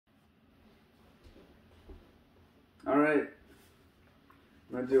Alright,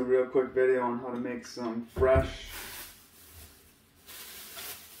 I'm going to do a real quick video on how to make some fresh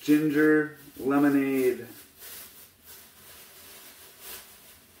ginger lemonade.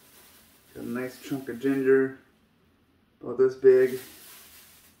 Got a nice chunk of ginger, about this big.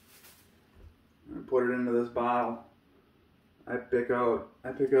 I'm going to put it into this bottle. I pick out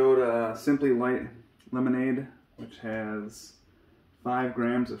Simply Light lemonade, which has 5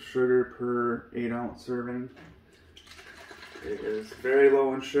 grams of sugar per 8-ounce serving. It is very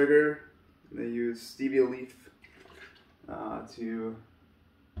low in sugar. They use stevia leaf to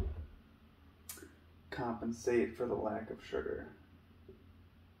compensate for the lack of sugar.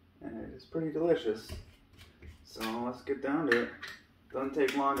 And it is pretty delicious. So let's get down to it. Doesn't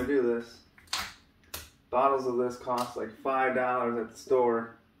take long to do this. Bottles of this cost like $5 at the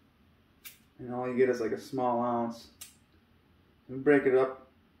store. And all you get is like a small ounce. And break it up.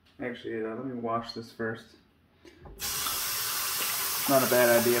 Actually, let me wash this first. It's not a bad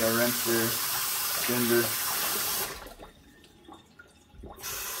idea to rinse your ginger.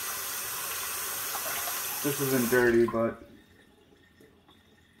 This isn't dirty, but...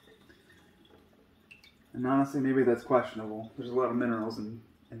 And honestly, maybe that's questionable. There's a lot of minerals in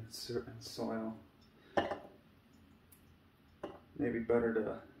soil. Maybe better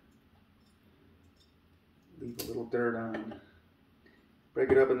to leave a little dirt on.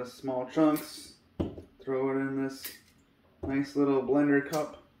 Break it up into small chunks. Throw it in this nice little blender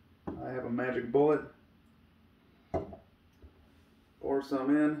cup. I have a Magic Bullet. Pour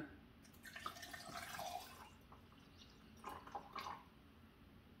some in.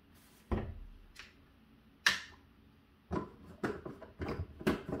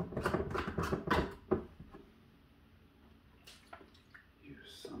 You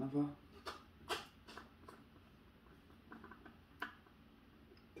son of a...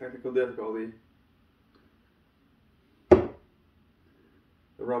 Technical difficulty.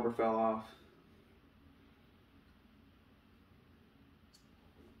 The rubber fell off.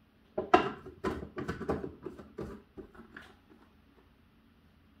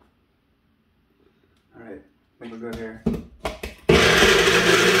 Alright, I think we're good here.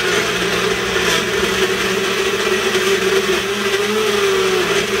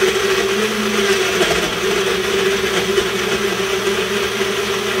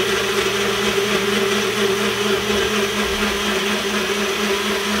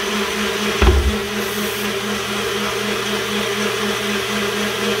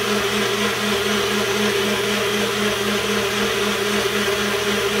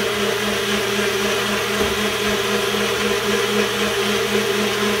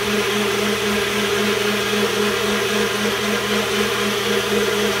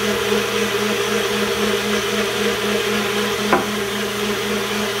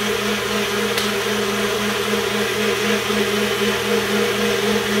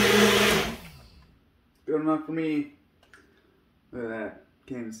 Good enough for me. Look at that.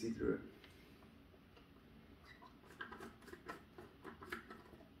 Can't even see through it.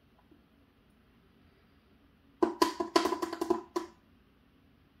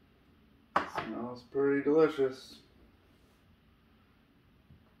 Smells pretty delicious.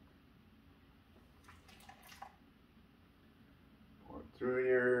 Pour it through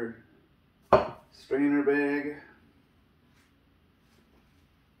your strainer bag.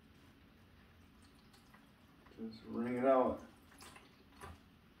 Just wring it out.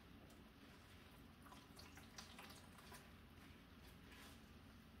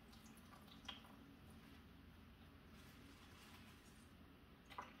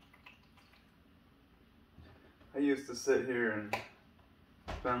 I used to sit here and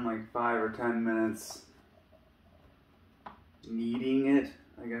spend like 5 or 10 minutes kneading it,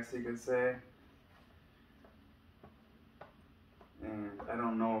 I guess you could say. And I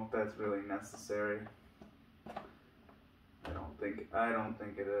don't know if that's really necessary. I don't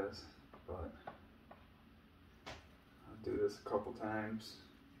think it is, but I'll do this a couple times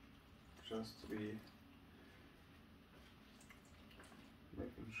just to be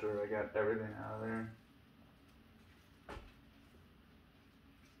making sure I got everything out of there.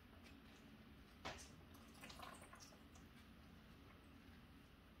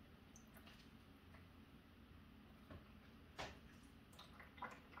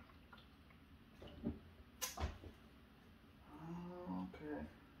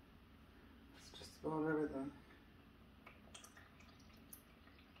 About everything.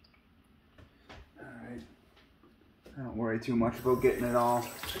 Alright. I don't worry too much about getting it all.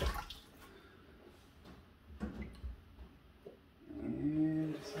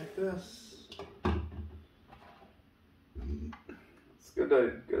 And just like this. It's a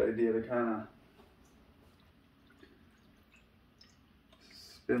good idea to kind of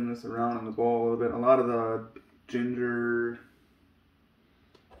spin this around in the bowl a little bit. A lot of the ginger,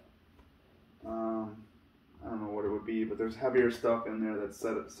 I don't know what it would be, but there's heavier stuff in there that's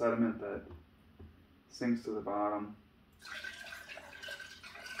sediment that sinks to the bottom.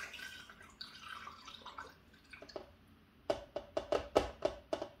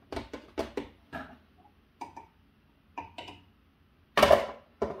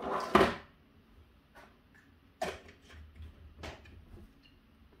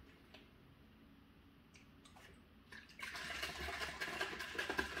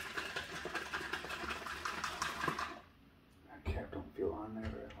 Don't feel on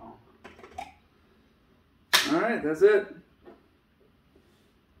there very well. Alright, that's it.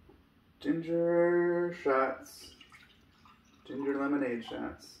 Ginger shots. Ginger lemonade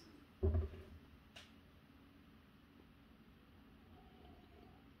shots.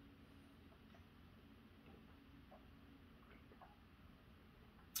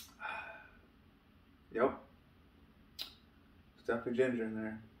 Yep. There's definitely ginger in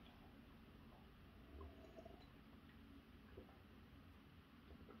there.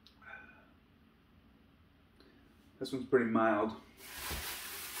 This one's pretty mild.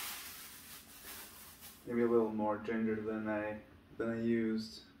 Maybe a little more ginger than I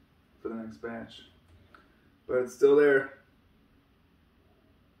used for the next batch. But it's still there.